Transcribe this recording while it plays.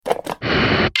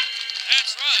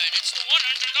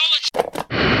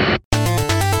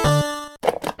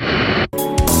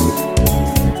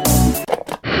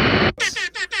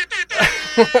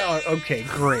Okay,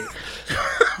 great.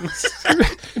 It's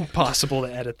impossible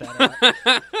to edit that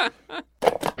out.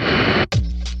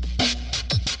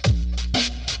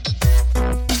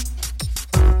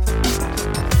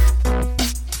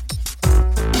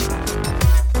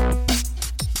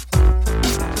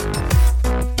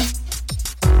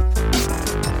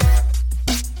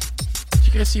 Did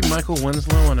you guys see Michael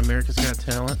Winslow on America's Got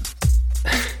Talent?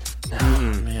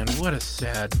 Oh, man, what a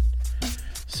sad...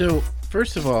 So,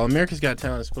 first of all, America's Got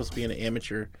Talent is supposed to be an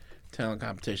amateur talent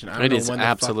competition. I don't know when the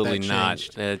absolutely fuck that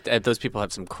not. changed. Those people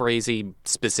have some crazy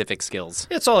specific skills.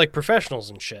 It's all like professionals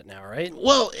and shit now, right?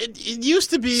 Well, it used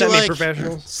to be like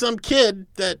Semi-professionals. some kid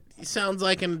that sounds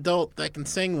like an adult that can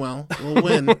sing well will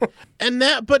win.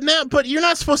 But you're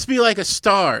not supposed to be like a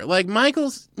star. Like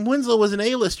Michael Winslow was an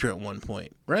A-lister at one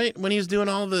point, right? When he was doing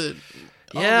all the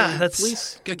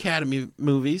Police Academy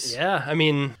movies. Yeah, I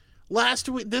mean...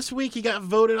 This week he got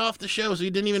voted off the show, so he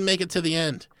didn't even make it to the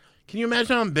end. Can you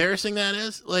imagine how embarrassing that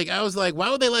is? Like, I was like, why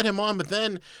would they let him on? But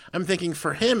then I'm thinking,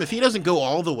 for him, if he doesn't go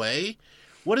all the way,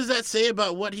 what does that say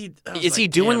about what he... Is he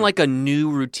doing like a new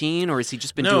routine, or has he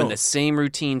just been doing the same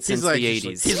routine since the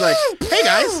 80s? He's like, hey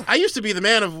guys, I used to be the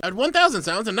man of 1,000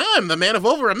 sounds, and now I'm the man of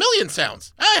over 1,000,000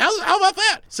 sounds. Hey, how about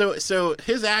that? So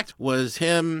his act was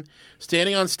him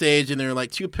standing on stage, and there are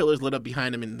like 2 pillars lit up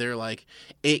behind him, and there are like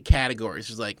 8 categories.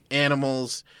 There's like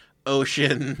animals,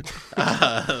 ocean,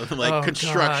 construction,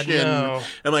 God, no.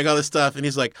 and like all this stuff. And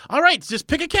he's like, all right, just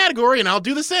pick a category and I'll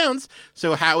do the sounds.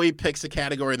 So Howie picks a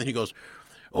category, and then he goes,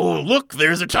 oh, look,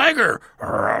 there's a tiger.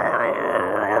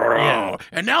 Yeah.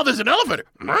 And now there's an elephant.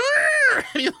 And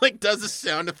he like does the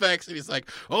sound effects, and he's like,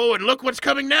 oh, and look what's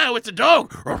coming now. It's a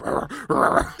dog.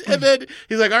 And then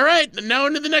he's like, all right, now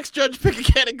into the next judge, pick a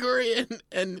category.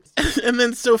 And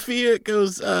then Sophia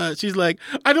goes, she's like,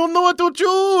 I don't know what to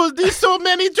choose. There's so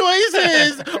many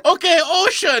choices. Okay,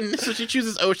 ocean. So she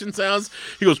chooses ocean sounds.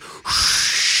 He goes,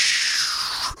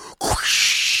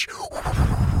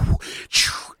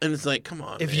 and it's like, come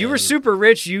on, If man. you were super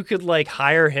rich, you could, like,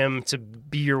 hire him to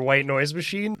be your white noise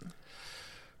machine.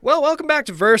 Well, welcome back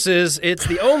to Versus. It's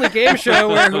the only game show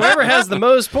where whoever has the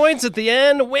most points at the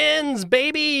end wins,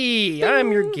 baby!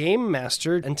 I'm your game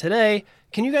master, and today,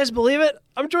 can you guys believe it?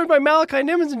 I'm joined by Malachi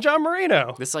Nimmons and John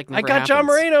Moreno. This like I never got John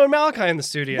happens. Moreno and Malachi in the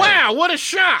studio. Wow, what a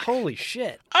shock. Holy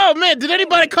shit. Oh, man, did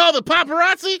anybody call the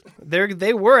paparazzi?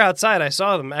 They were outside. I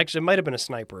saw them. Actually, it might have been a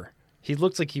sniper. He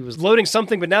looked like he was loading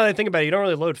something, but now that I think about it, you don't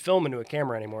really load film into a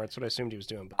camera anymore. That's what I assumed he was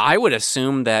doing. I would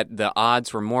assume that the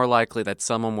odds were more likely that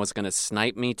someone was going to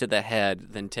snipe me to the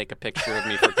head than take a picture of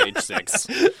me for page 6.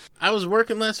 I was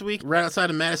working last week right outside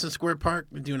of Madison Square Park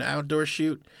doing an outdoor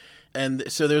shoot. And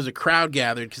so there was a crowd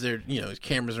gathered because there's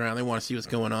cameras around. They want to see what's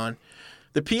going on.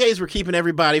 The PAs were keeping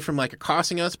everybody from like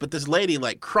accosting us, but this lady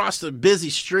like crossed a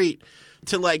busy street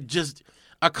to like just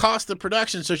accost the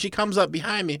production. So she comes up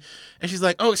behind me and she's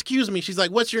like, oh, excuse me. She's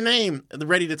like, what's your name? And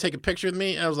ready to take a picture with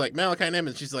me. And I was like, Malachi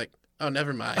Nimmons. She's like, oh,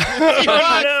 never mind.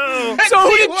 no! So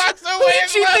who She did walks away who did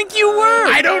she and think you were?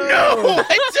 I don't know.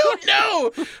 I don't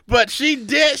know. But she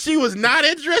did. She was not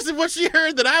interested in what she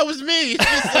heard that I was me. She's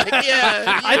like,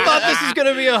 yeah. I thought this was going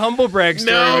to be a humble brag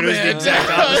story. No, but it was the man. exact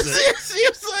opposite. She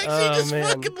was like, Oh, she just man.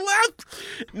 fucking left.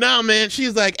 No, man.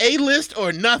 She's like, A-list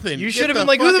or nothing. You Get should have the been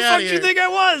like, who the outta fuck do you here. think I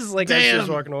was? Like, as she was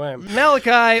Damn. walking away.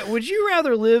 Malachi, would you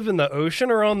rather live in the ocean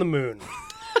or on the moon?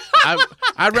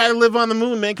 I'd rather live on the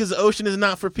moon, man, because the ocean is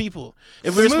not for people.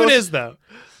 If The we're moon supposed is, though.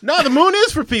 No, the moon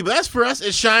is for people. That's for us.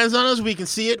 It shines on us. We can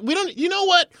see it. We don't. You know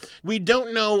what? We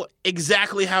don't know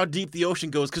exactly how deep the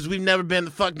ocean goes because we've never been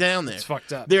the fuck down there. It's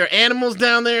fucked up. There are animals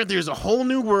down there. There's a whole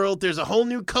new world. There's a whole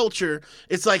new culture.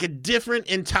 It's like a different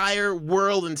entire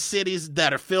world and cities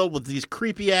that are filled with these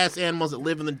creepy ass animals that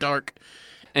live in the dark.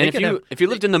 And They if you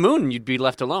lived in the moon, you'd be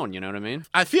left alone, you know what I mean?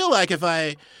 I feel like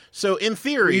so in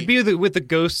theory, You'd be with the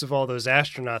ghosts of all those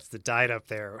astronauts that died up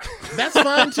there. that's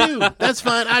fine too. That's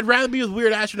fine. I'd rather be with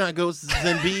weird astronaut ghosts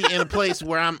than be in a place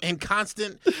where I'm in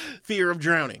constant fear of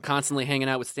drowning. Constantly hanging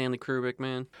out with Stanley Kubrick,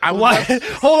 man. I would Why? love-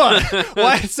 Hold on.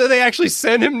 Why? So they actually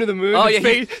send him to the moon Oh, to,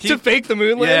 yeah, to fake the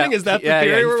moon landing? Is that the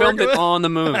theory he we're filmed working it with? on the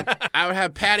moon. I would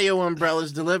have patio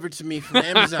umbrellas delivered to me from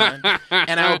Amazon,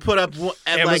 and I would put up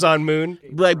Amazon moon.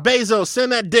 like Bezos,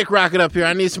 send that dick rocket up here.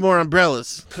 I need some more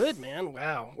umbrellas. Good, man.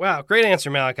 Wow. Great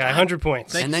answer, Malachi. 100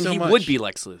 points. Thank And you then so he much. would be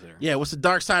Lex Luthor. Yeah, what's the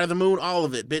dark side of the moon? All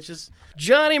of it, bitches.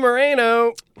 Johnny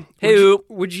Moreno. Hey,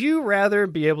 Would you rather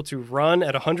be able to run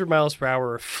at 100 miles per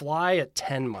hour or fly at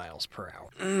 10 miles per hour?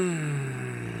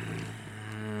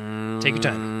 Take your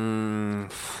time.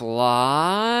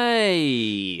 fly.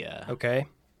 Okay.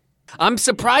 I'm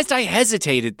surprised I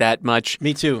hesitated that much.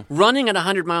 Me too. Running at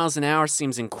 100 miles an hour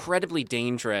seems incredibly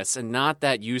dangerous and not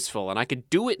that useful, and I could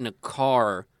do it in a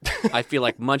car, I feel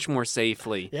like, much more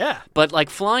safely. Yeah. But, like,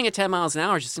 flying at 10 miles an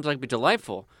hour just seems like it'd be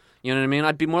delightful. You know what I mean?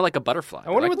 I'd be more like a butterfly.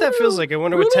 I wonder what that feels like. I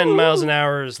wonder what 10 miles an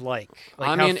hour is like.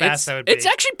 Like how fast that would be. It's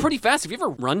actually pretty fast. Have you ever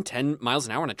run 10 miles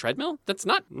an hour on a treadmill? That's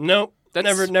not... Nope.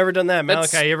 Never done that.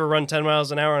 that's- Malachi, you ever run 10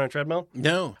 miles an hour on a treadmill?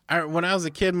 No. When I was a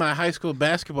kid, my high school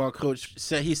basketball coach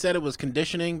said it was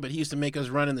conditioning, but he used to make us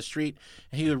run in the street,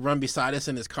 and he would run beside us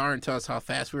in his car and tell us how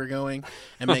fast we were going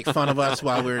and make fun of us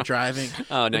while we were driving.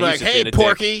 Oh, no, He'd be like,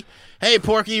 hey,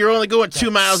 Porky, you're only going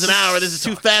 2 miles an hour. This is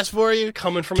too fast for you.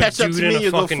 Coming from Catch a up to dude me, in a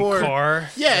you'll go fucking forward. car.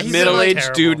 Yeah, he's Middle-aged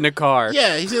terrible. dude in a car.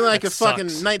 Yeah, he's in like That a fucking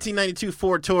sucks. 1992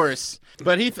 Ford Taurus.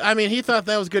 But he thought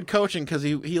that was good coaching because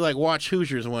he like watched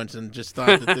Hoosiers once and just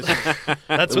thought that this was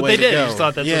That's the what way they to did. go. You just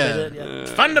thought that's Yeah. what they did.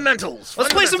 Yeah. Fundamentals.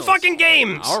 Let's play some fucking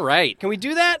games. All right. Can we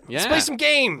do that? Yeah. Let's play some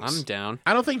games. I'm down.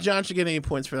 I don't think John should get any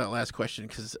points for that last question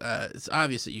because it's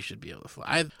obvious that you should be able to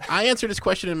fly. I answered this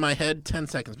question in my head 10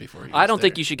 seconds before you. I don't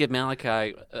think you should give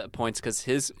Malachi points because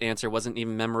his answer wasn't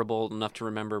even memorable enough to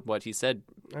remember what he said.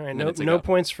 All right, minutes no ago.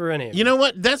 points for any of You know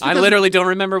what? That's I because literally don't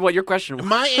remember what your question was.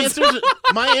 my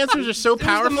answers are so the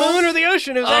powerful. moon or the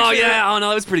ocean. It was Oh, actually yeah. Oh, no,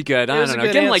 that was pretty good. I was don't a know.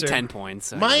 good Give him like answer. 10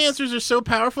 points. I My guess. answers are so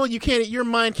powerful your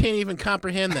mind can't even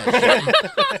comprehend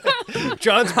that.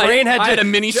 John's brain had I to had a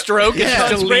mini stroke Yeah. and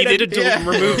John's just brain had to deleted.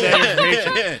 remove that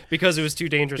information Yeah. because it was too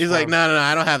dangerous. He's for like, him. no,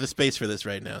 I don't have the space for this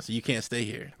right now, so you can't stay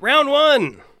here. Round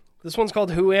 1. This one's called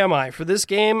Who Am I? For this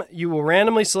game, you will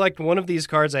randomly select one of these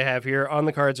cards I have here. On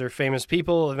the cards are famous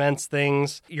people, events,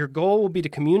 things. Your goal will be to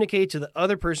communicate to the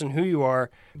other person who you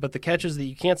are, but the catch is that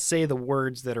you can't say the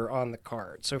words that are on the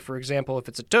card. So, for example, if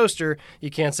it's a toaster, you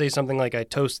can't say something like, I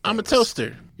toast things. I'm a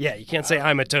toaster. Yeah, you can't say,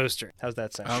 I'm a toaster. How's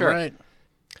that sound? All right.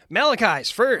 Malachi's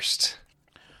first.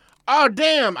 Oh,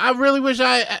 damn. I really wish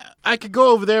I could go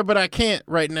over there, but I can't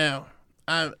right now.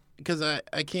 Because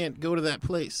I can't go to that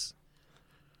place.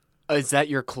 Is that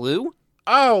your clue?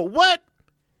 Oh, what?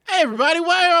 Hey, everybody,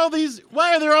 why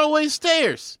are there always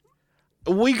stairs?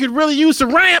 We could really use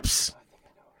some ramps.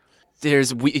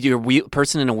 There's your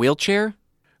person in a wheelchair?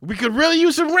 We could really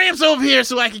use some ramps over here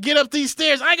so I can get up these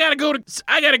stairs. I gotta go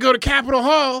to Capitol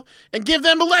Hall and give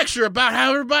them a lecture about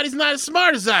how everybody's not as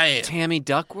smart as I am. Tammy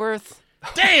Duckworth?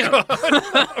 Damn!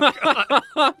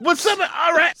 What's up?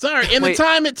 All right. Sorry. In the Wait.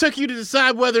 time it took you to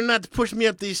decide whether or not to push me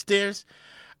up these stairs,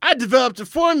 I developed a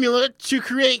formula to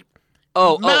create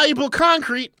Oh, malleable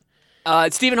concrete.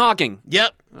 Stephen Hawking.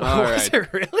 Yep. All Was right.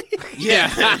 it really?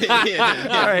 Yeah. yeah.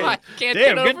 All right. I can't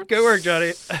Damn, get over. good work,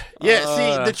 Johnny. Yeah,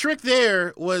 see, the trick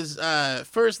there was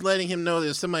first letting him know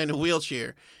there's somebody in a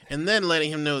wheelchair, and then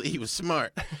letting him know that he was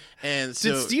smart. And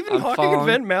so, Did Stephen I'm Hawking following.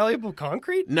 invent malleable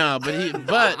concrete? no, but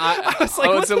I was like,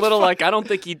 what it's a the little fuck? like I don't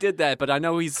think he did that, but I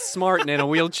know he's smart and in a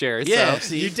wheelchair. yeah, So.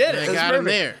 see, You did it. I That's got him perfect.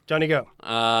 there. Johnny, go.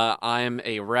 I'm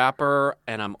a rapper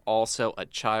and I'm also a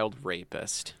child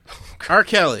rapist. R.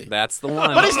 Kelly. That's the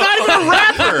one. But he's not even a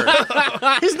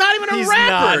rapper. He's not even a He's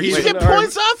rapper. not. You He's should get an R-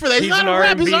 points off for that. He's he's not an a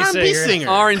rapper. He's an R&B R&B singer. singer.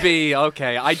 R&B.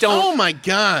 Okay, I don't. Oh my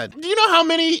God! Do you know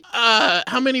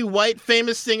how many white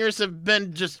famous singers have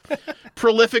been just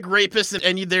prolific rapists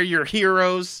and they're your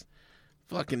heroes?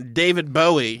 Fucking David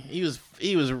Bowie. He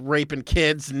was raping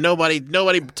kids. Nobody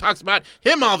talks about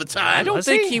him all the time. I don't Was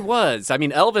think he? he was. I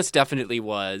mean, Elvis definitely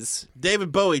was.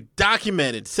 David Bowie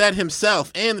documented, said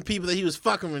himself, and the people that he was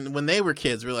fucking when they were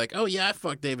kids were like, "Oh yeah, I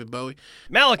fucked David Bowie."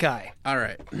 Malachi. All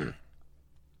right.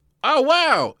 Oh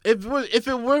wow! If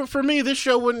it weren't for me, this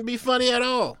show wouldn't be funny at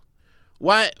all.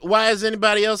 Why does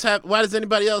anybody else have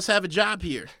a job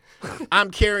here?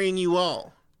 I'm carrying you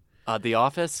all. The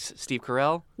Office, Steve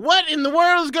Carell. What in the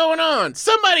world is going on?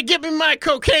 Somebody get me my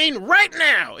cocaine right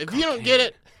now. If you don't get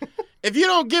it, if you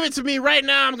don't give it to me right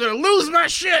now, I'm gonna lose my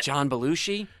shit. John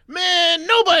Belushi. Man,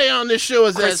 nobody on this show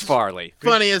is Chris as Farley.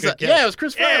 funny as good that. guess. Yeah, it was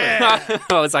Chris Farley. Yeah.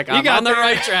 I was like, I'm got on the there.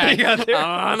 right track. You got there.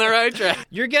 I'm on the right track.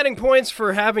 You're getting points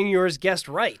for having yours guessed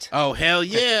right. Oh hell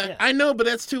yeah. Yeah. I know, but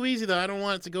that's too easy though. I don't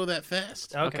want it to go that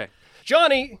fast. Okay.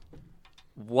 Johnny.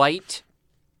 White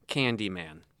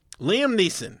Candyman. Liam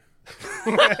Neeson.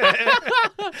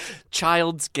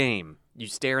 Child's Game. You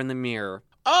stare in the mirror.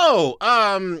 Oh,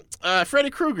 Freddy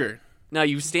Krueger. No,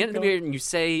 you stand in the mirror and you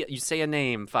say a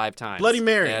name 5 times. Bloody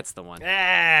Mary. That's the one.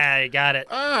 Ah, you got it.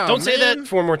 Oh, Don't say man. that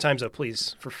 4 more times, though,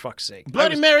 please, for fuck's sake.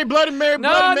 Bloody Mary, Bloody Mary, No,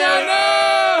 Bloody no, Mary.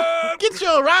 no! Get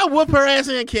Sure, I'll whoop her ass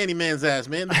and Candyman's ass,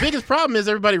 man. The biggest problem is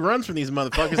everybody runs from these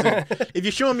motherfuckers. And if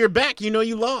you show them your back, you know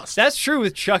you lost. That's true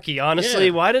with Chucky, honestly.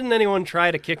 Yeah. Why didn't anyone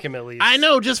try to kick him at least? I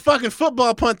know, just fucking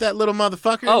football punt that little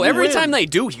motherfucker. Oh, You every win. time they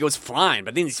do, he goes flying,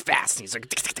 but then he's fast. And he's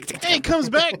like, Hey, it comes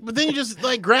back, but then you just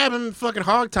like grab him, fucking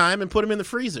hog time, and put him in the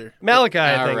freezer. Malachi,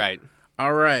 I all think. right.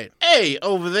 All right. Hey,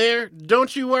 over there,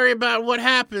 don't you worry about what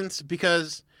happens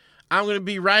because I'm going to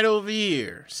be right over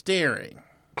here staring.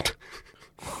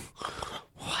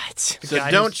 What? So guy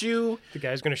don't who's- you... The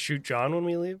guy's going to shoot John when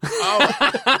we leave?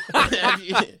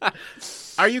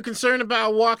 Are you concerned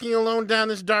about walking alone down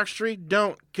this dark street?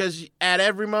 Don't, because at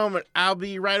every moment, I'll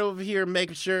be right over here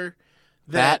making sure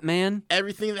that Batman?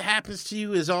 everything that happens to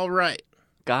you is all right.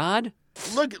 God?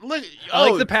 Look. I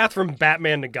like the path from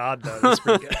Batman to God, though. That's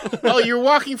pretty good. Oh, you're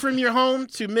walking from your home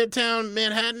to Midtown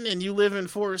Manhattan and you live in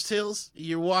Forest Hills?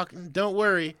 You're walking. Don't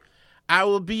worry. I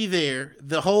will be there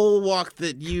the whole walk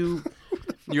that you,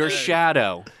 Your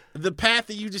shadow. the path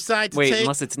that you decide to Wait, take.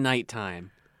 unless it's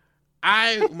nighttime.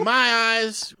 My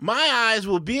eyes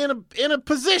will be in a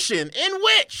position in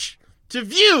which to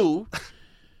view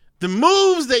the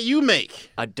moves that you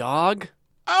make. A dog?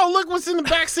 Oh, look what's in the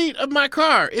back seat of my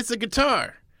car. It's a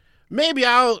guitar. Maybe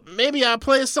I'll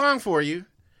play a song for you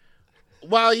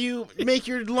while you make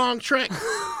your long trek.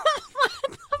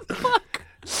 What the fuck?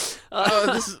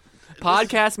 This is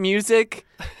Podcast music?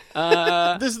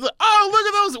 this is the oh look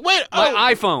at those wait oh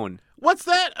My iPhone. what's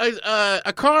that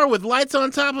a car with lights on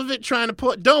top of it trying to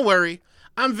put don't worry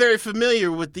I'm very familiar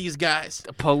with these guys.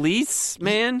 Police,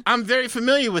 man? I'm very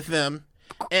familiar with them,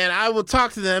 and I will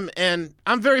talk to them, and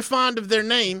I'm very fond of their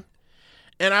name,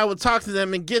 and I will talk to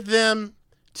them and get them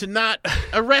to not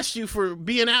arrest you for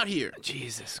being out here.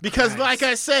 Jesus Because, Christ. like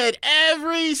I said,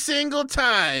 every single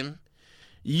time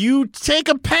you take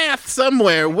a path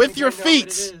somewhere with your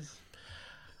feet,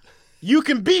 you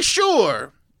can be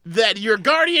sure that your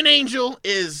guardian angel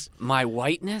is My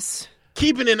whiteness?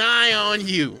 keeping an eye on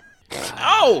you.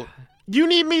 Oh, you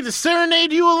need me to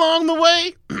serenade you along the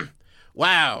way?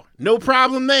 Wow, no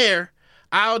problem there.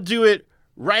 I'll do it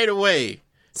right away.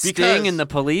 Sting and the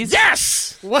police?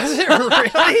 Yes! Was it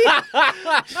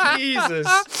really? Jesus.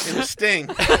 It was Sting.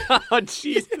 Oh,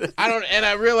 Jesus.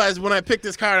 I realized when I picked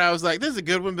this card, I was like, this is a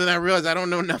good one, but then I realized I don't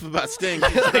know enough about Sting to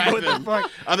describe What the him, fuck?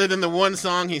 other than the one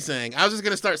song he sang. I was just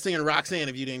going to start singing Roxanne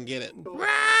if you didn't get it.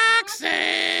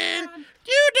 Roxanne,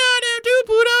 you don't have to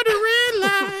put on the red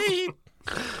light.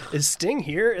 Is Sting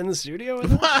here in the studio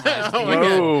with us? Oh my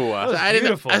God. Whoa. That was I didn't-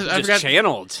 beautiful. I Just forgot-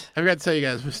 channeled. I forgot to tell you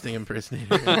guys who Sting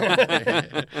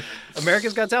impersonator.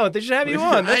 America's Got Talent. They should have you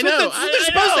on. That's I know, what they're I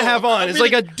supposed to know. have on. I It's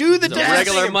mean, like a do the The dance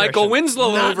regular impression. Michael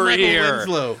Winslow Not over Michael here.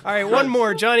 Winslow. All right, one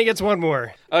more. Johnny gets one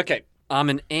more. Okay. I'm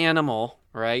an animal,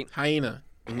 right? Hyena.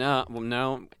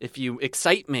 No. If you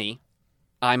excite me,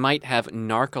 I might have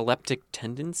narcoleptic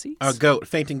tendencies. A goat.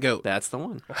 Fainting goat. That's the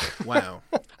one. Wow.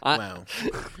 I- Wow.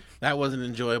 That wasn't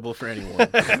enjoyable for anyone.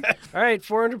 All right,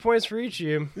 400 points for each of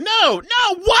you. No,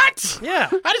 what? Yeah.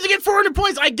 How did you get 400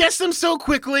 points? I guessed them so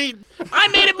quickly. I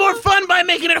made it more fun by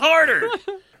making it harder.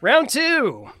 Round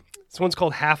 2. This one's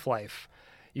called Half-Life.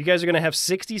 You guys are going to have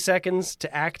 60 seconds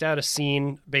to act out a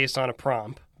scene based on a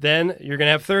prompt. Then you're going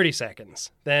to have 30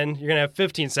 seconds. Then you're going to have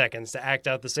 15 seconds to act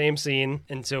out the same scene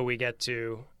until we get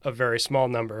to a very small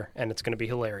number, and it's going to be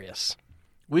hilarious.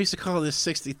 We used to call this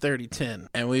 60-30-10,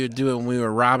 and we would do it when we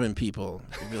were robbing people.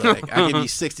 We'd be like, I'll give you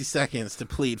 60 seconds to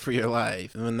plead for your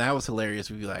life. And when that was hilarious,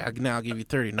 we'd be like, now I'll give you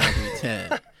 30, now I'll give you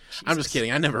 10. I'm just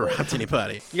kidding. I never robbed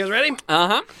anybody. You guys ready?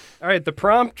 Uh-huh. All right, the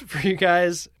prompt for you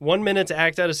guys, 1 minute to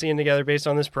act out a scene together based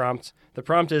on this prompt. The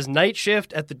prompt is night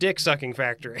shift at the dick sucking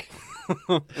factory.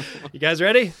 You guys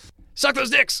ready? Suck those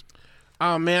dicks!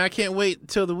 Oh, man, I can't wait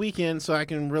till the weekend so I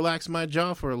can relax my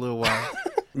jaw for a little while.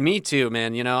 Me too,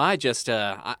 man. You know, I just,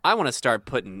 I want to start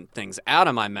putting things out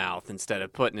of my mouth instead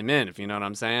of putting them in, if you know what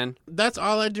I'm saying. That's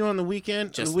all I do on the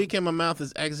weekend. Just- the weekend, my mouth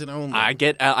is exit only. I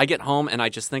get home and I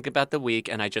just think about the week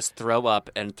and I just throw up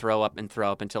and throw up and throw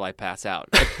up until I pass out.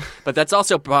 But that's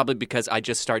also probably because I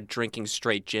just start drinking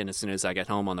straight gin as soon as I get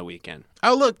home on the weekend.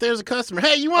 Oh, look, there's a customer.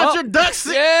 Hey, you want your duck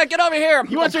sucked? Yeah, get over here.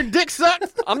 You want your dick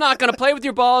sucked? I'm not going to play with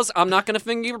your balls. I'm not going to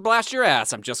finger blast your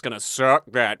ass. I'm just going to suck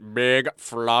that big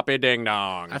floppy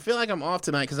ding-dong. I feel like I'm off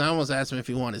tonight because I almost asked him if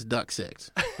he wanted his duck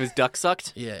sucked. His duck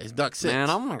sucked? Yeah, his duck sucked. Man,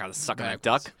 I'm not going to suck on a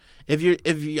Backwards. duck.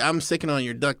 If I'm sicking on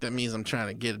your duck, that means I'm trying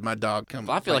to get my dog come.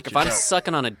 I feel like bite if your I'm duck.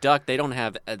 sucking on a duck, they don't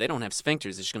have sphincters.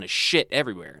 It's just gonna shit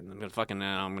everywhere. And I'm gonna fucking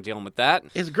I'm dealing with that.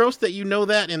 It's gross that you know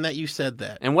that and that you said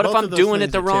that. And what Both if I'm of those doing it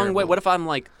things the are wrong way? terrible. What if I'm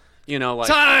like, you know, like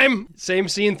Time! Same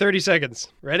scene, 30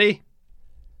 seconds. Ready?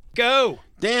 Go!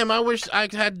 Damn, I wish I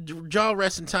had jaw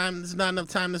resting time. There's not enough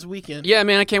time this weekend. Yeah,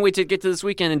 man, I can't wait to get to this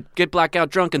weekend and get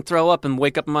blackout drunk and throw up and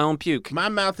wake up in my own puke. My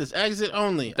mouth is exit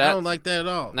only. I don't like that at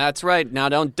all. That's right. Now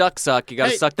don't duck suck. You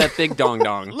gotta suck that big dong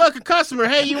dong. Look, a customer.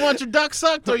 Hey, you want your duck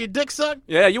sucked or your dick sucked?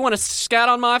 Yeah, you want to scat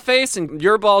on my face and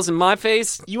your balls in my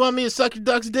face? You want me to suck your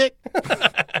duck's dick?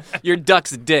 Your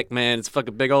duck's dick, man. It's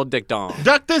fucking big old dick dong.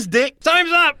 Duck this dick.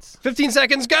 Time's up. 15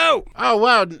 seconds, go. Oh,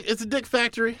 wow. It's a dick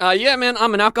factory. Yeah, man,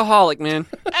 I'm an alcoholic, man.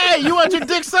 Hey, you want your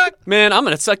dick sucked? Man, I'm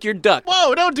gonna suck your duck.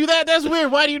 Whoa, don't do that. That's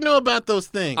weird. Why do you know about those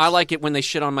things? I like it when they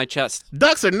shit on my chest.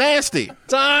 Ducks are nasty.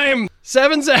 Time.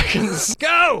 7 seconds,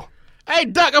 go. Hey,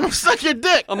 duck, I'm gonna suck your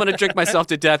dick. I'm gonna drink myself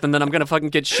to death and then I'm gonna fucking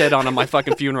get shit on my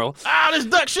fucking funeral. Ah, this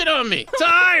duck shit on me.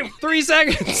 Time. 3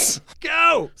 seconds,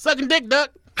 go. Sucking dick, duck.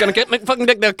 Gonna get my fucking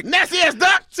dick. Nasty ass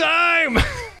duck. Time.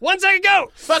 1 second,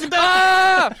 go. Fucking duck.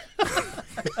 Ah!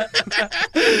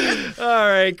 All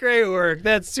right, great work.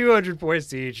 That's 200 points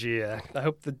to each of you. I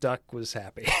hope the duck was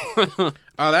happy.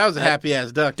 Oh, that was a happy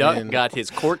ass duck. Duck man. got his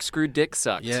corkscrew dick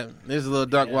sucked. Yeah, there's a little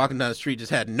duck walking down the street,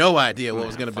 just had no idea what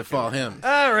was going to befall him.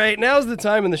 All right, now's the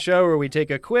time in the show where we take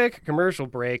a quick commercial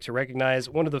break to recognize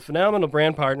one of the phenomenal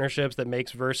brand partnerships that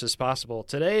makes Versus possible.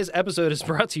 Today's episode is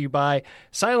brought to you by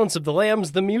Silence of the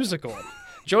Lambs, the musical.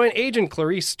 Join Agent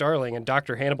Clarice Starling and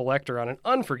Dr. Hannibal Lecter on an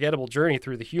unforgettable journey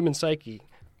through the human psyche.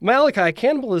 Malachi,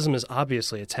 cannibalism is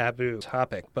obviously a taboo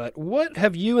topic, but what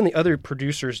have you and the other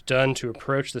producers done to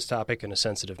approach this topic in a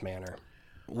sensitive manner?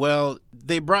 Well,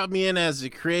 they brought me in as a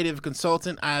creative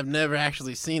consultant. I've never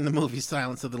actually seen the movie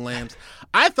Silence of the Lambs.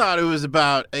 I thought it was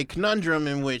about a conundrum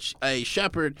in which a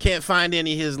shepherd can't find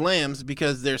any of his lambs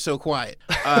because they're so quiet.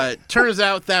 Turns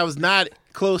out that was not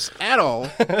close at all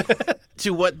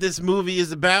to what this movie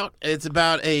is about. It's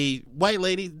about a white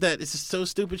lady that is so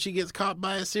stupid she gets caught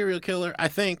by a serial killer, I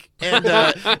think. And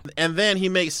and then he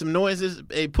makes some noises.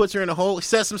 He puts her in a hole. He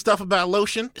says some stuff about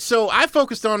lotion. So I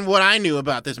focused on what I knew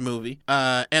about this movie.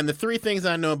 And the 3 things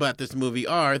I know about this movie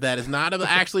are that it's not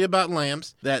actually about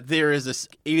lambs, that there is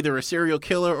either a serial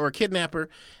killer or a kidnapper,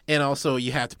 and also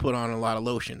you have to put on a lot of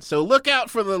lotion. So look out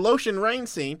for the lotion rain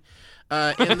scene.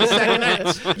 In the second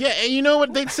act. Yeah, and you know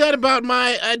what they said about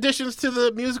my additions to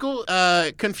the musical?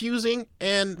 Confusing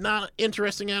and not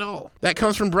interesting at all. That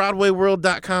comes from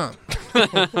BroadwayWorld.com.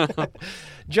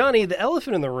 Johnny, the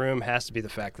elephant in the room has to be the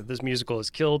fact that this musical has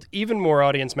killed even more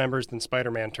audience members than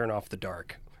Spider-Man Turn Off the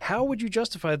Dark. How would you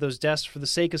justify those deaths for the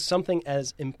sake of something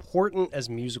as important as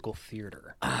musical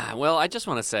theater? Well, I just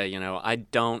want to say, I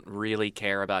don't really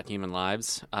care about human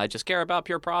lives. I just care about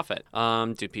pure profit.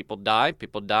 Do people die?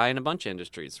 People die in a bunch of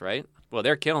industries, right? Well,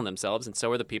 they're killing themselves, and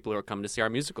so are the people who are coming to see our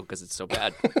musical because it's so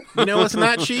bad. You know what's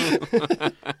not cheap?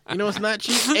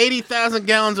 80,000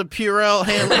 gallons of Purell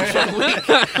hand lotion a week.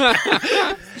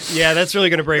 Yeah, that's really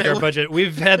going to break our budget.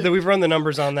 We've run the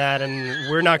numbers on that, and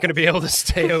we're not going to be able to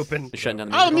stay open. Shutting down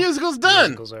the Oh, the musical. musical's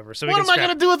done. Musical's over. So What am I going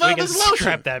to do with all this lotion?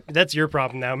 Scrap that. That's your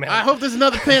problem now, man. I hope there's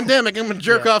another pandemic. I'm going to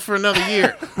jerk off for another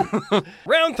year.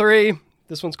 Round 3.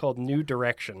 This one's called New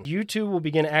Direction. You two will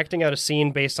begin acting out a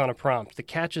scene based on a prompt. The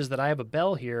catch is that I have a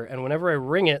bell here, and whenever I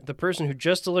ring it, the person who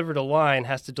just delivered a line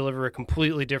has to deliver a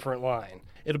completely different line.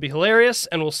 It'll be hilarious,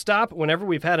 and we'll stop whenever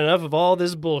we've had enough of all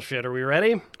this bullshit. Are we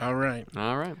ready? All right.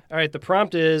 All right. All right, the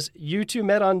prompt is, you two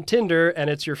met on Tinder, and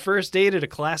it's your first date at a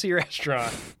classy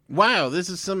restaurant. Wow, this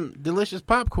is some delicious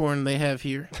popcorn they have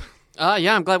here.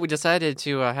 Yeah, I'm glad we decided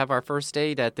to have our first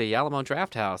date at the Alamo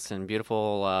Draft House in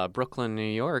beautiful Brooklyn, New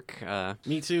York.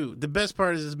 Me too. The best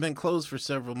part is it's been closed for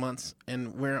several months,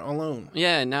 and we're alone.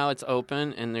 Yeah, and now it's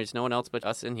open, and there's no one else but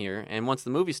us in here. And once the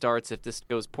movie starts, if this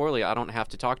goes poorly, I don't have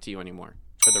to talk to you anymore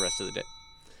for the rest of the day.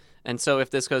 And so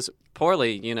if this goes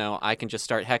poorly, I can just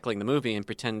start heckling the movie and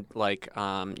pretend like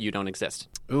you don't exist.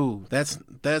 Ooh, that's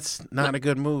not a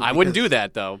good move. I wouldn't do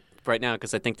that, though, right now,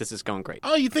 because I think this is going great.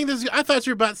 Oh, you think this? I thought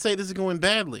you were about to say this is going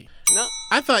badly. No.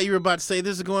 I thought you were about to say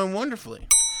this is going wonderfully.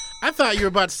 I thought you were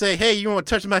about to say, hey, you want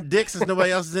to touch my dick since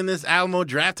nobody else is in this Alamo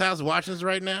Draft House watching us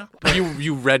right now?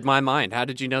 You read my mind. How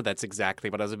did you know that's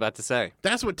exactly what I was about to say?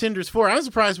 That's what Tinder's for. I'm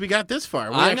surprised we got this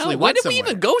far. I know. Why did we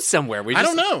even go somewhere? We I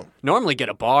just don't know. Normally get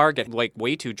a bar, get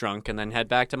way too drunk, and then head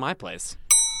back to my place.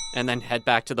 And then head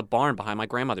back to the barn behind my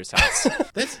grandmother's house.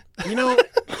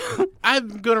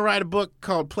 I'm going to write a book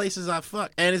called Places I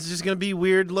Fuck, and it's just going to be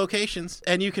weird locations,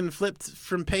 and you can flip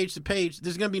from page to page.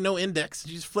 There's going to be no index.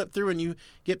 You just flip through, and you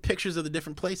get pictures of the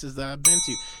different places that I've been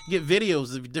to. You get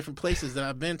videos of different places that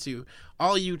I've been to,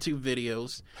 all YouTube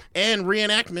videos, and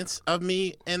reenactments of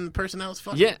me and the person I was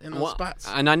fucking in those spots.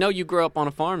 And I know you grew up on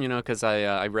a farm, because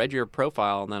I read your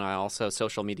profile, and then I also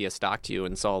social media stalked you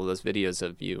and saw all those videos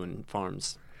of you and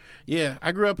farms. Yeah,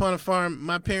 I grew up on a farm.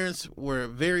 My parents were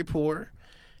very poor,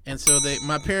 And so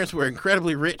my parents were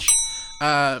incredibly rich.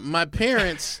 My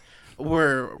parents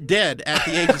were dead at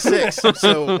the age of 6.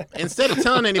 So instead of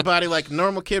telling anybody like a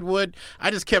normal kid would, I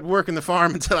just kept working the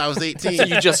farm until I was 18. So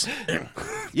you just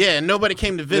Yeah, and nobody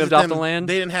came to visit lived off them. the land?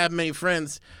 They didn't have many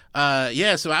friends. So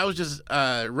I was just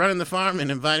running the farm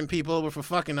and inviting people over for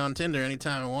fucking on Tinder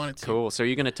anytime I wanted to. cool. So are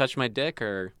you gonna touch my dick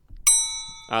or?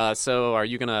 So are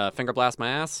you gonna finger blast my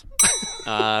ass?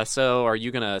 So are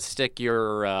you gonna stick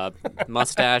your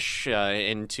mustache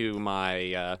into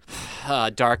my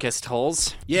darkest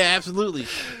holes? Yeah, absolutely.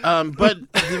 But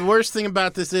the worst thing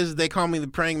about this is they call me the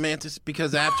praying mantis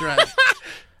because after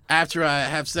I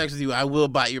have sex with you, I will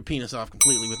bite your penis off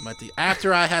completely with my teeth.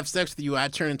 After I have sex with you, I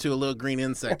turn into a little green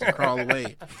insect and crawl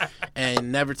away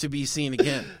and never to be seen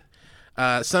again.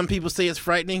 Some people say it's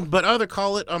frightening, but others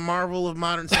call it a marvel of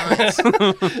modern science.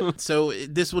 So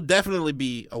this will definitely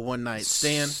be a one-night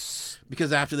stand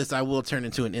because after this, I will turn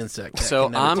into an insect. that So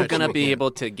can never I'm touch gonna you be again.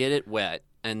 able to get it wet,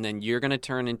 and then you're gonna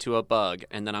turn into a bug,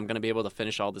 and then I'm gonna be able to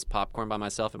finish all this popcorn by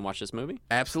myself and watch this movie.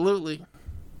 Absolutely.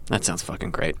 That sounds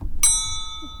fucking great.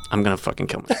 I'm gonna fucking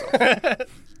kill myself.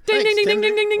 Thanks,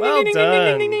 Tinder. Well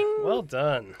done. Well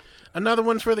done. Another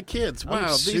one for the kids. Wow, I'm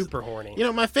these- super horny. You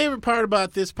know, my favorite part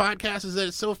about this podcast is that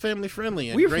it's so family friendly.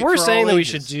 And We great were for saying all that we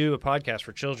ages. should do a podcast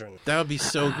for children. That would be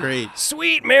so great.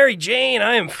 Sweet Mary Jane,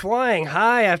 I am flying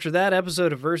high after that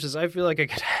episode of Versus. I feel like I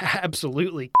could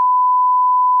absolutely.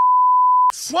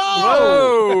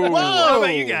 Whoa! Whoa! How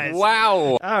about you guys?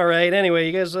 Wow! All right. Anyway,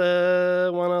 you guys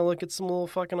want to look at some little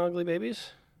fucking ugly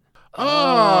babies?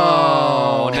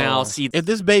 Oh, now see, If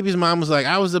this baby's mom was like,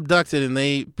 I was abducted and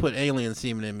they put alien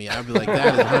semen in me, I'd be like,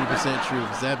 that is 100% true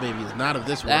because that baby is not of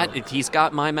this world. he's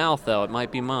got my mouth though. It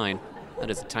might be mine. That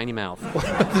is a tiny mouth.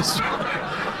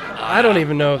 I don't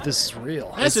even know if this is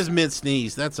real. That's just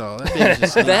mid-sneeze. That's all. That baby's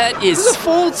just sneezing. That This is is. a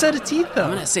full set of teeth, though. I'm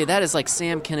gonna say that is like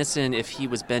Sam Kinison if he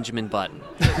was Benjamin Button.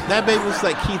 That baby looks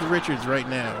like Keith Richards right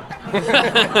now.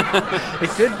 It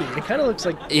could be. It kind of looks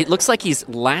like It looks like he's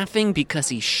laughing because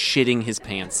he's shitting his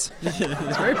pants.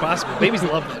 it's very possible. Babies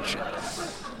love that shit.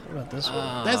 What about this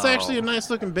one? That's actually a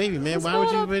nice-looking baby, man. Why would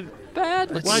you...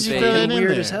 Bad looking Why'd you baby. throw that in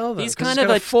Weird there? as hell, though. He's 'cause kind it's of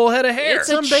got a- a full head of hair. It's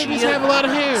a Some babies chia- have a lot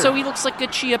of hair. So he looks like a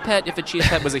chia pet if a chia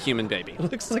pet was a human baby.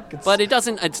 looks like it's, But it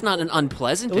doesn't. It's not an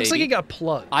unpleasant it looks like baby. he got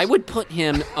plugged. I would put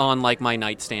him on like my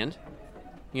nightstand.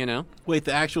 You know, Wait,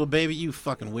 the actual baby? You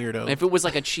fucking weirdo. if it was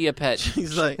like a chia pet.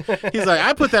 He's like,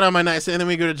 I put that on my nightstand, and then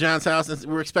we go to John's house, and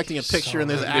we're expecting a picture, and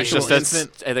there's an There's actual just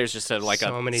infant. there's just a, like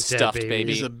So a many dead stuffed babies.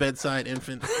 baby. He's a bedside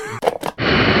infant.